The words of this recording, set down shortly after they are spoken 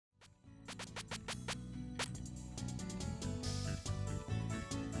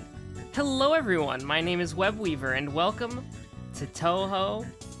Hello everyone, my name is Webweaver, and welcome to Touhou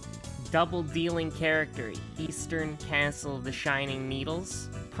Double Dealing Character, Eastern Castle of the Shining Needles.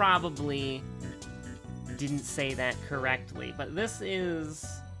 Probably didn't say that correctly, but this is...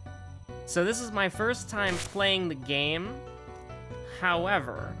 So this is my first time playing the game.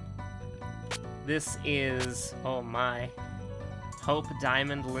 However, this is... oh my... Hope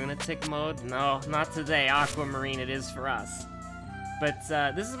Diamond Lunatic mode? No, not today. Aquamarine it is for us.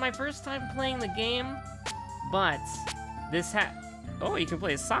 But, this is my first time playing the game, but this oh, you can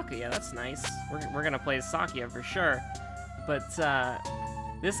play as Sakuya, that's nice. We're gonna play as Sakuya for sure. But,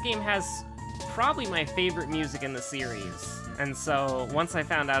 this game has probably my favorite music in the series. And so, once I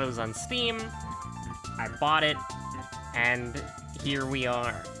found out it was on Steam, I bought it, and here we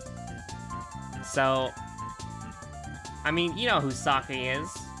are. So, I mean, you know who Sakuya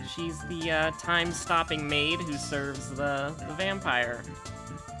is. She's the time-stopping maid who serves the vampire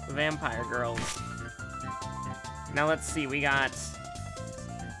girls. Now let's see, we got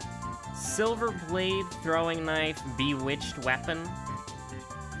Silver Blade, Throwing Knife, Bewitched Weapon.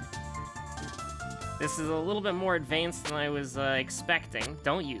 This is a little bit more advanced than I was expecting.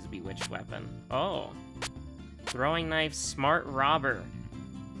 Don't use Bewitched Weapon. Oh. Throwing Knife, Smart Robber.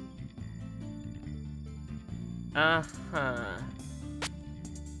 Uh-huh.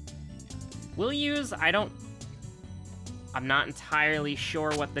 We'll use, I'm not entirely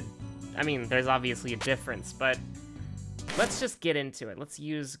sure what the, I mean, there's obviously a difference, but let's just get into it. Let's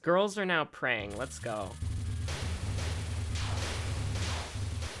use Girls Are Now Praying. Let's go.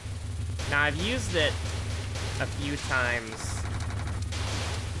 Now, I've used it a few times.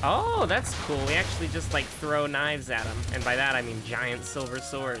 Oh, that's cool. We actually just, like, throw knives at them. And by that, I mean giant silver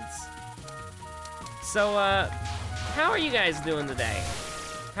swords. So, how are you guys doing today?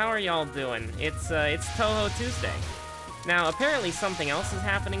 How are y'all doing? It's Touhou Tuesday. Now, apparently something else is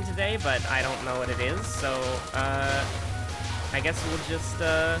happening today, but I don't know what it is, so, I guess we'll just,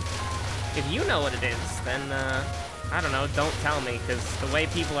 if you know what it is, then, I don't know, don't tell me, because the way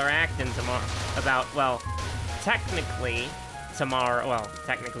people are acting tomorrow about, well, technically tomorrow, well,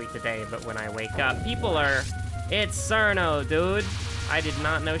 technically today, but when I wake up, people are, it's Cerno, dude! I did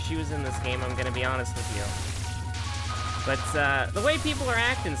not know she was in this game, I'm gonna be honest with you. But, the way people are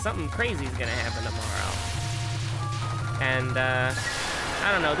acting, something crazy is gonna happen tomorrow. And, I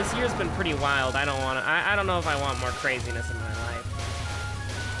don't know, this year's been pretty wild. I don't know if I want more craziness in my life.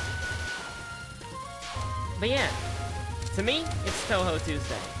 But yeah, to me, it's Touhou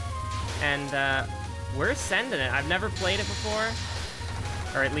Tuesday. And, we're sending it. I've never played it before.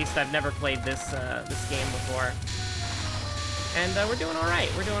 Or at least I've never played this game before. And, we're doing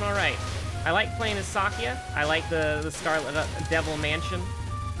alright, we're doing alright. I like playing as Sakuya. I like the Scarlet Devil Mansion.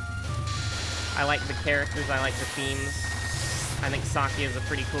 I like the characters, I like the themes. I think Sakuya is a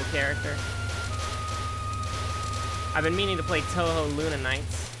pretty cool character. I've been meaning to play Touhou Luna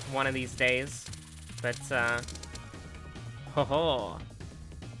Nights one of these days. But, ho-ho.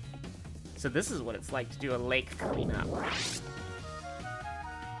 So this is what it's like to do a lake cleanup.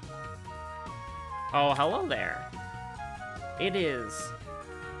 Oh, hello there. It is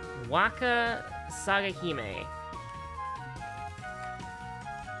Waka Sagahime.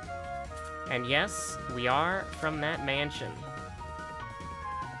 And yes, we are from that mansion.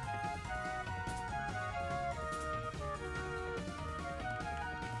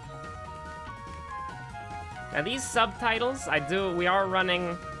 Now these subtitles, we are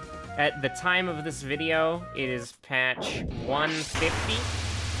running, at the time of this video, it is patch 150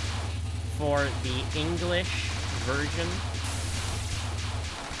 for the English version.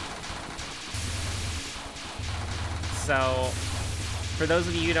 So, for those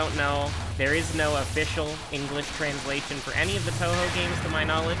of you who don't know, there is no official English translation for any of the Touhou games, to my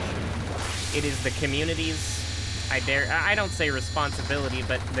knowledge. It is the community's, I don't say responsibility,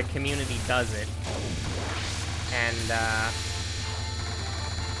 but the community does it. And,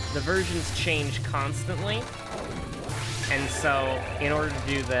 the versions change constantly. And so, in order to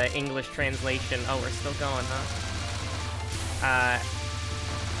do the English translation, oh, we're still going, huh?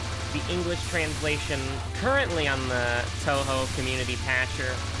 The English translation currently on the Touhou community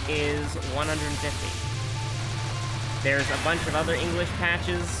patcher is 150. There's a bunch of other English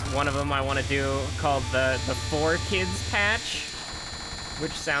patches. One of them I want to do called the 4 Kids patch,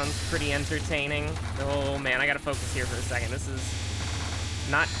 which sounds pretty entertaining. Oh man, I gotta focus here for a second. This is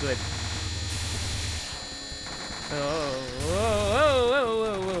not good. Oh, whoa, whoa,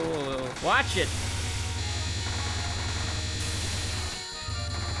 whoa, whoa, whoa, whoa. Watch it.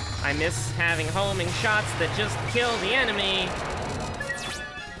 I miss having homing shots that just kill the enemy.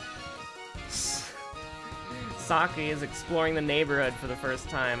 Sakuya is exploring the neighborhood for the first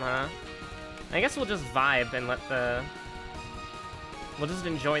time, huh? I guess we'll just vibe and let the... We'll just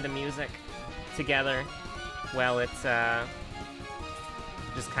enjoy the music together while it,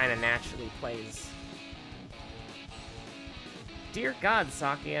 just kind of naturally plays. Dear God,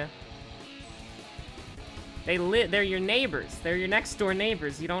 Sakuya. They're your neighbors. They're your next-door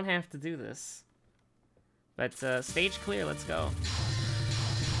neighbors. You don't have to do this. But, stage clear, let's go.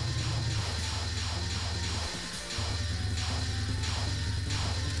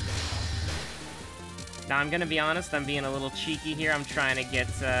 Now, I'm gonna be honest, I'm being a little cheeky here. I'm trying to get,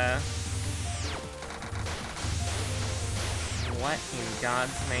 what in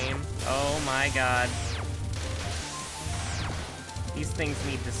God's name? Oh my God. These things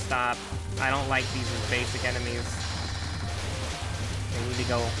need to stop. I don't like these as basic enemies. They need to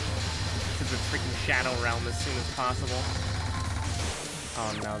go to the freaking Shadow Realm as soon as possible.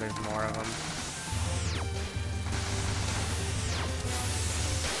 Oh no, there's more of them.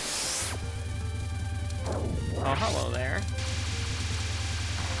 Oh, hello there.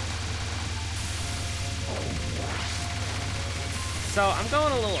 So, I'm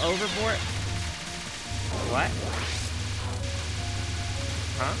going a little overboard. What?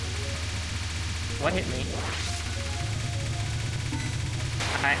 Huh? What hit me?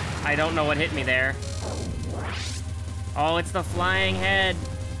 I don't know what hit me there. Oh, it's the flying head.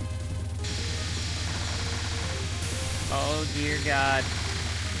 Oh, dear God.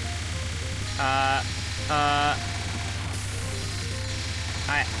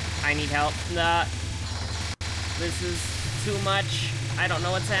 I need help. Nah. This is too much. I don't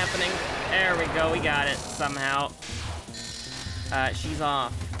know what's happening. There we go, we got it, somehow. She's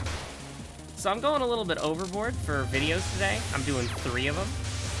off. So I'm going a little bit overboard for videos today. I'm doing 3 of them.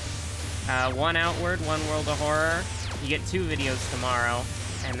 1 Outward, 1 World of Horror. You get 2 videos tomorrow.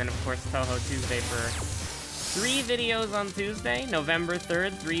 And then, of course, Touhou Tuesday for 3 videos on Tuesday. November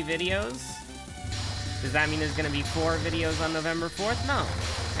 3rd, 3 videos. Does that mean there's gonna be 4 videos on November 4th? No,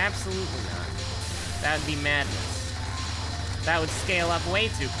 absolutely not. That would be madness. That would scale up way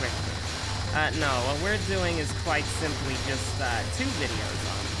too quickly. No, what we're doing is quite simply just 2 videos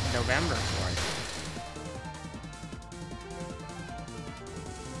on November 4th.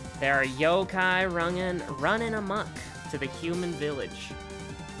 There are yokai running amok to the human village.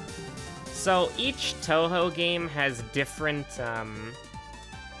 So each Touhou game has different,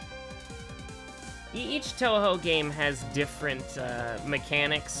 each Touhou game has different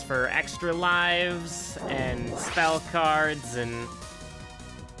mechanics for extra lives and spell cards and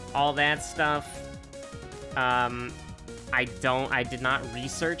all that stuff. I did not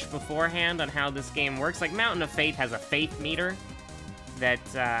research beforehand on how this game works. Like, Mountain of Fate has a faith meter that,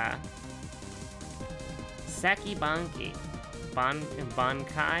 Seki Banki.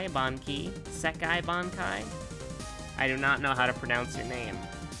 Banki? Sekai Bankai? I do not know how to pronounce your name.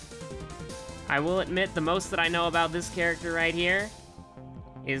 I will admit, the most that I know about this character right here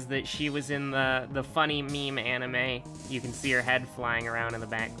is that she was in the funny meme anime. You can see her head flying around in the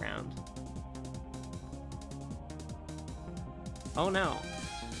background. Oh no.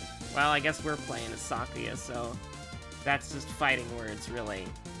 Well, I guess we're playing as Sakuya, so that's just fighting words, really.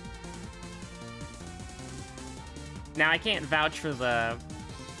 Now, I can't vouch for the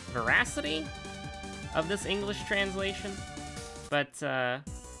veracity of this English translation, but,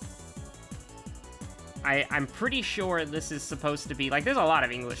 I'm pretty sure this is supposed to be, like, there's a lot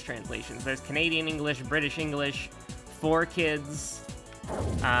of English translations. There's Canadian English, British English, 4Kids,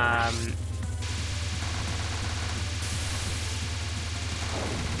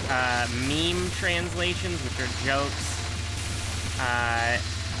 meme translations, which are jokes.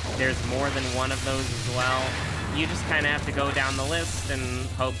 There's more than one of those as well. You just kind of have to go down the list and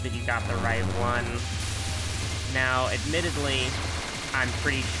hope that you got the right one. Now, admittedly, I'm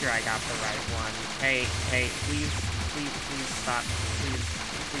pretty sure I got the right one. Hey, please stop.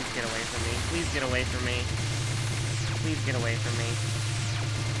 Please get away from me. Please get away from me. Please get away from me.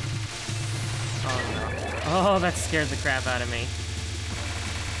 Oh no. Oh, that scared the crap out of me.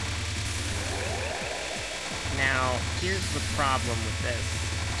 Now, here's the problem with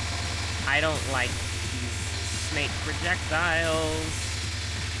this. I don't like these snake projectiles.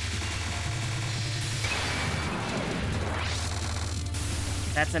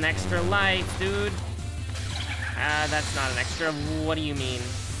 That's an extra life, dude. That's not an extra. What do you mean?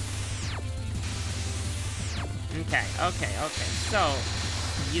 Okay. So,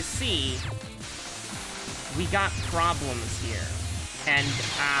 you see, we got problems here. And,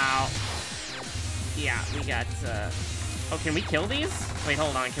 yeah, we got, oh, can we kill these? Wait,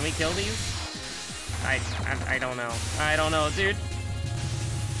 hold on, can we kill these? I don't know. I don't know, dude.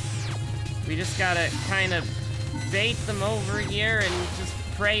 We just gotta kind of bait them over here and just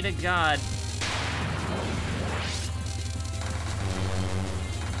pray to God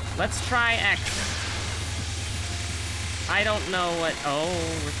Let's try X. I don't know what... Oh,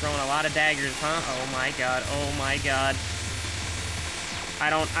 we're throwing a lot of daggers, huh? Oh my god, oh my god. I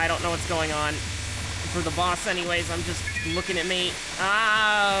don't know what's going on. For the boss anyways, I'm just looking at me.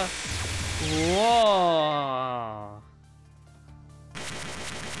 Ah! Whoa!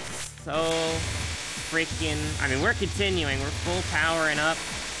 So freaking... I mean, we're continuing. We're full powering up.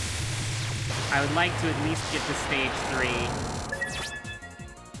 I would like to at least get to stage 3.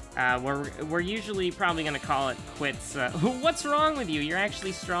 We're usually probably gonna call it quits. What's wrong with you? You're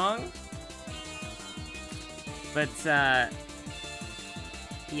actually strong? But,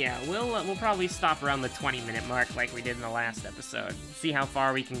 yeah, we'll probably stop around the 20-minute mark like we did in the last episode. See how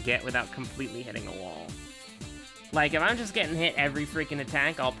far we can get without completely hitting a wall. Like, if I'm just getting hit every freaking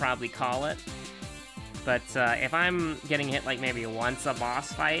attack, I'll probably call it. But, if I'm getting hit, like, maybe once a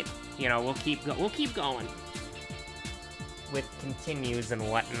boss fight, you know, we'll keep going. With continues and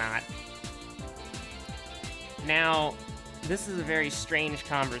whatnot. Now, this is a very strange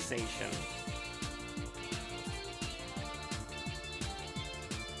conversation.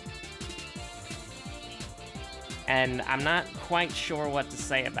 And I'm not quite sure what to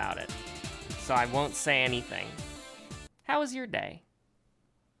say about it, so I won't say anything. How was your day?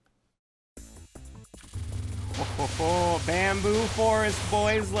 Oh, bamboo forest,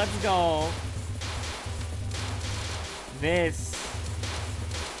 boys, let's go. This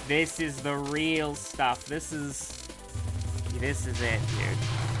is the real stuff. This is it, dude.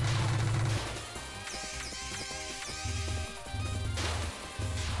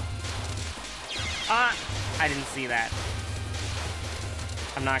 Ah! I didn't see that.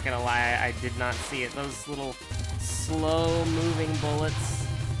 I'm not gonna lie, I did not see it. Those little slow-moving bullets.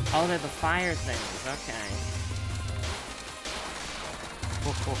 Oh, they're the fire things. Okay.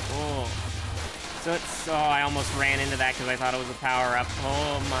 So it's... Oh, I almost ran into that because I thought it was a power-up.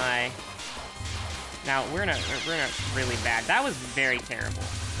 Oh, my. Now, we're in a really bad... That was very terrible.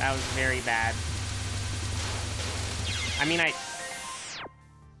 That was very bad. I mean, I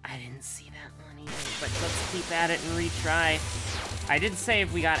didn't see that one either, but let's keep at it and retry. I did say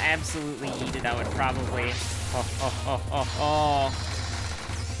if we got absolutely yeeted, I would probably... Oh.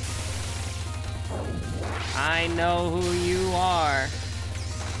 I know who you are.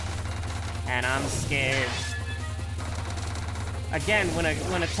 And I'm scared. Again, when a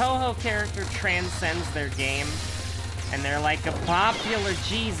Touhou character transcends their game, and they're like a popular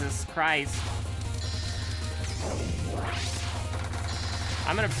Jesus Christ.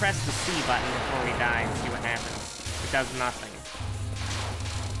 I'm gonna press the C button before we die and see what happens. It does nothing.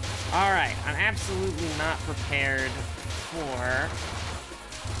 Alright, I'm absolutely not prepared for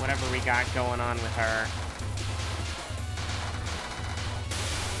whatever we got going on with her.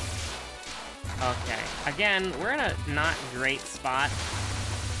 Okay, again, we're in a not great spot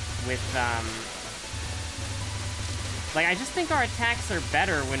with, like, I just think our attacks are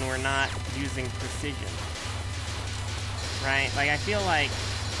better when we're not using precision. Right? Like, I feel like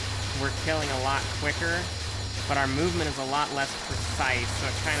we're killing a lot quicker, but our movement is a lot less precise, so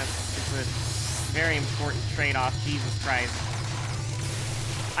it kind of, it's a very important trade-off. Jesus Christ.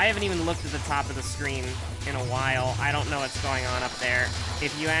 I haven't even looked at the top of the screen in a while. I don't know what's going on up there.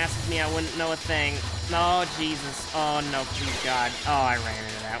 If you asked me, I wouldn't know a thing. Oh, Jesus. Oh, no, please, God. Oh, I ran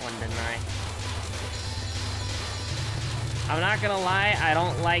into that one, didn't I? I'm not gonna lie, I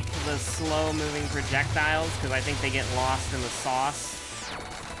don't like the slow-moving projectiles, because I think they get lost in the sauce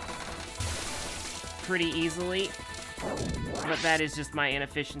pretty easily. But that is just my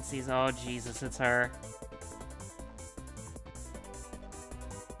inefficiencies. Oh, Jesus, it's her.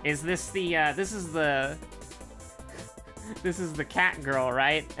 Is this the, this is the Catgirl,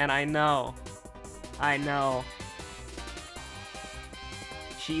 right? And I know.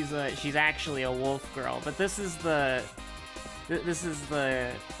 She's actually a wolf girl, but this is the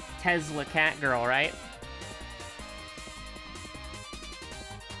Tesla Catgirl, right?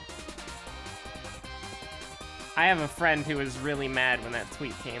 I have a friend who was really mad when that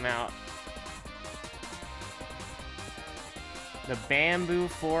tweet came out. The Bamboo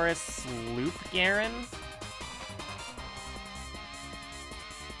Forest Loop Garen?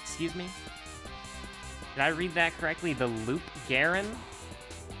 Excuse me? Did I read that correctly? The Loop Garen?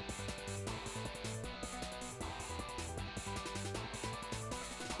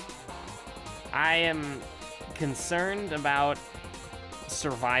 I am concerned about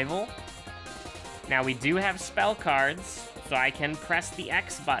survival. Now, we do have spell cards, so I can press the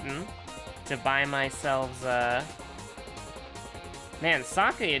X button to buy myself, Man,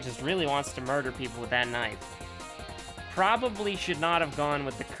 Sakuya just really wants to murder people with that knife. Probably should not have gone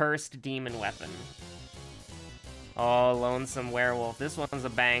with the cursed demon weapon. Oh, Lonesome Werewolf. This one's a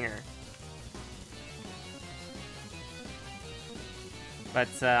banger.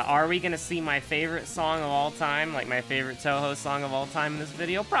 But, are we gonna see my favorite song of all time? Like, my favorite Touhou song of all time in this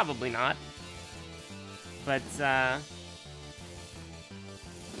video? Probably not. But,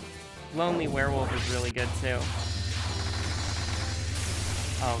 Lonely Werewolf is really good, too.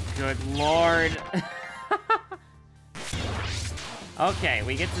 Oh, good lord. Okay,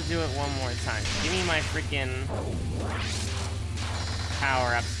 we get to do it one more time. Give me my freaking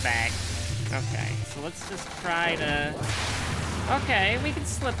power-ups back. Okay, so let's just try to... Okay, we can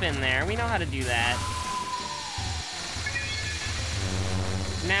slip in there. We know how to do that.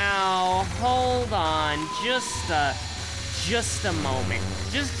 Now, hold on. Just a moment.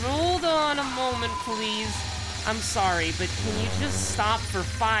 Just hold on a moment, please. I'm sorry, but can you just stop for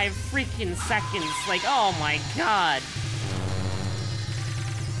 5 freaking seconds? Like, oh my god.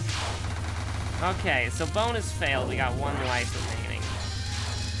 Okay, so bonus failed. We got 1 life remaining.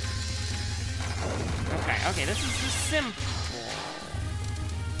 Okay, this is just simple.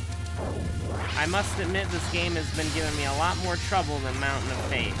 I must admit this game has been giving me a lot more trouble than Mountain of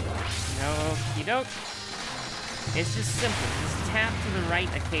Fate. Okie doke. It's just simple. Just tap to the right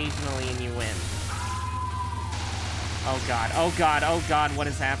occasionally and you win. Oh god, oh god, oh god, what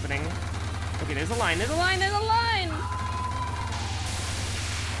is happening? Okay, there's a line, there's a line, there's a line!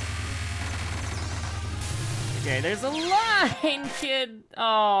 Okay, there's a line, kid!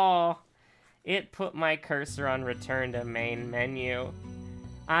 Oh, it put my cursor on return to main menu.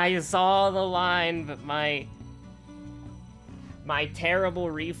 I saw the line, but my terrible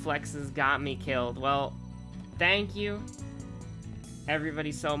reflexes got me killed. Well, thank you,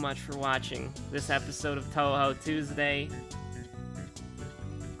 everybody, so much for watching this episode of Touhou Tuesday.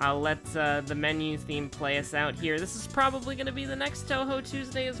 I'll let the menu theme play us out here. This is probably going to be the next Touhou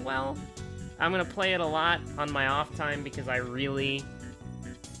Tuesday as well. I'm going to play it a lot on my off time because I really...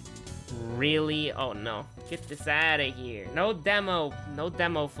 Oh no, get this out of here. No demo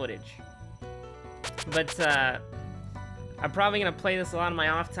footage. But, I'm probably gonna play this a lot on my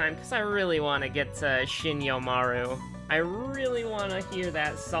off time because I really want to get to Shin Yomaru. I really want to hear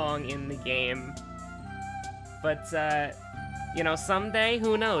that song in the game. But, you know, someday,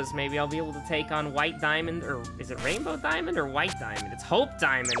 who knows, maybe I'll be able to take on White Diamond, or is it Rainbow Diamond or White Diamond? It's Hope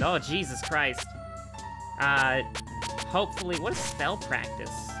Diamond, oh Jesus Christ. Hopefully, what is spell practice?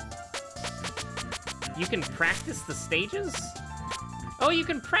 You can practice the stages? Oh, you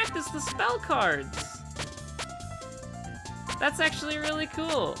can practice the spell cards! That's actually really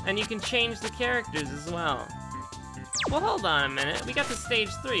cool. And you can change the characters as well. Well, hold on a minute. We got to stage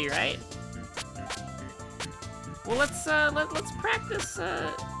 3, right? Well, let's practice,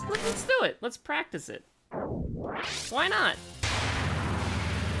 let's do it. Let's practice it. Why not?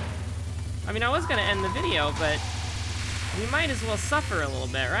 I mean, I was gonna end the video, but we might as well suffer a little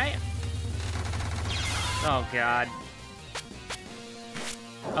bit, right? Oh, God.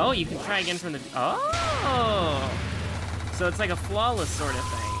 Oh, you can try again from the... Oh! So it's like a flawless sort of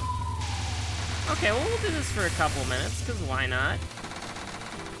thing. Okay, well, we'll do this for a couple minutes, because why not?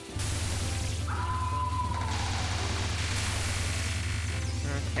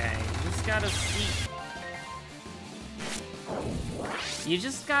 Okay, just gotta see... You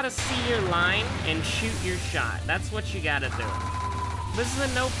just gotta see your line and shoot your shot. That's what you gotta do. This is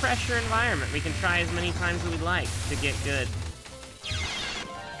a no-pressure environment. We can try as many times as we'd like to get good.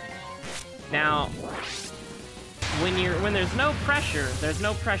 Now, when there's no pressure, there's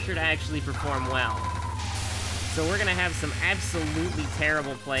no pressure to actually perform well. So we're gonna have some absolutely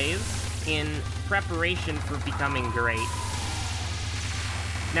terrible plays in preparation for becoming great.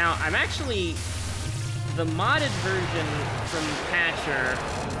 Now, I'm actually... The modded version from Patcher...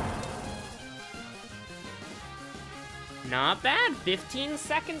 Not bad, 15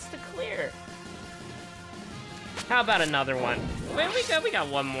 seconds to clear. How about another one? Wait, we got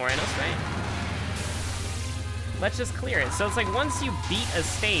one more in us, right? Let's just clear it. So it's like once you beat a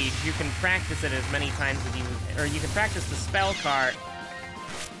stage, you can practice it as many times as you... Or you can practice the spell card.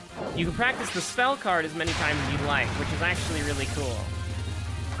 You can practice the spell card as many times as you'd like, which is actually really cool.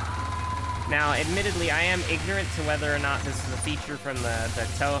 Now, admittedly, I am ignorant to whether or not this is a feature from the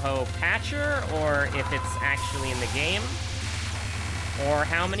Touhou Patcher, or if it's actually in the game, or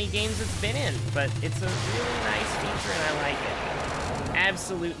how many games it's been in, but it's a really nice feature and I like it.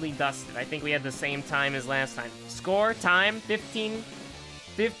 Absolutely dusted. I think we had the same time as last time. Score, time,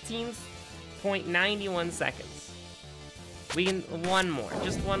 15.91 seconds. We can, one more,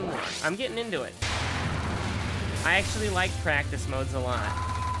 just one more. I'm getting into it. I actually like practice modes a lot.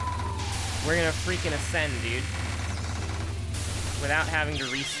 We're gonna freaking ascend, dude. Without having to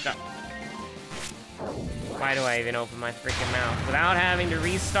restart. Why do I even open my freaking mouth? Without having to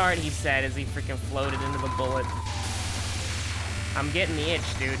restart, he said, as he freaking floated into the bullet. I'm getting the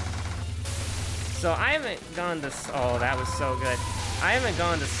itch, dude. So I haven't gone to... Oh, that was so good. I haven't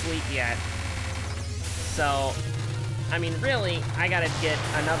gone to sleep yet. So, I mean, really, I gotta get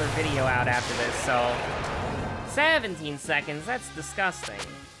another video out after this, so... 17 seconds, that's disgusting.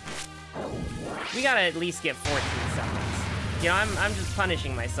 We gotta at least get 14 seconds. You know, I'm just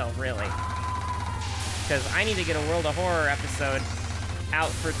punishing myself, really. Because I need to get a World of Horror episode out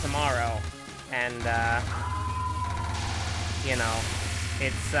for tomorrow. And, you know,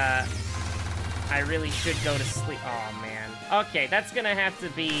 it's, I really should go to sleep. Oh, man. Okay, that's gonna have to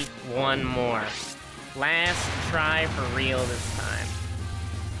be one more. Last try for real this time.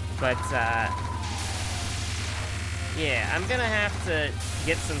 But, yeah, I'm gonna have to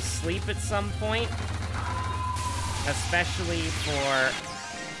get some sleep at some point. Especially for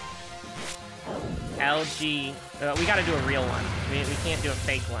LG. We gotta do a real one. We can't do a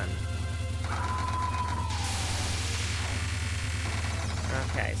fake one.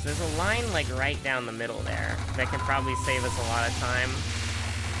 Okay, so there's a line, like, right down the middle there. That could probably save us a lot of time.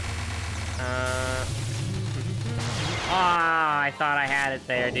 I thought I had it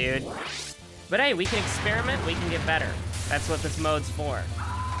there, dude. But hey, we can experiment, we can get better. That's what this mode's for.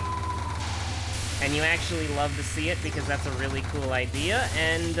 And you actually love to see it because that's a really cool idea,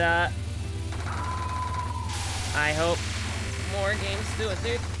 and, I hope more games do it,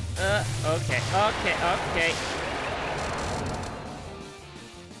 dude. Okay.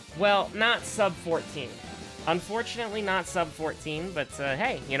 Well, not sub 14. Unfortunately, not sub 14, but,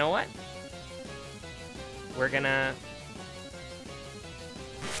 hey, you know what? We're gonna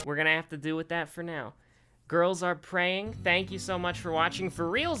have to do with that for now. Girls are praying. Thank you so much for watching for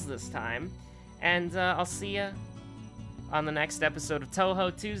reals this time. And I'll see ya on the next episode of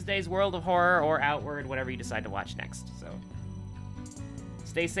Touhou Tuesdays, World of Horror, or Outward, whatever you decide to watch next. So,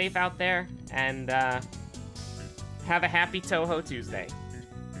 stay safe out there, and have a happy Touhou Tuesday.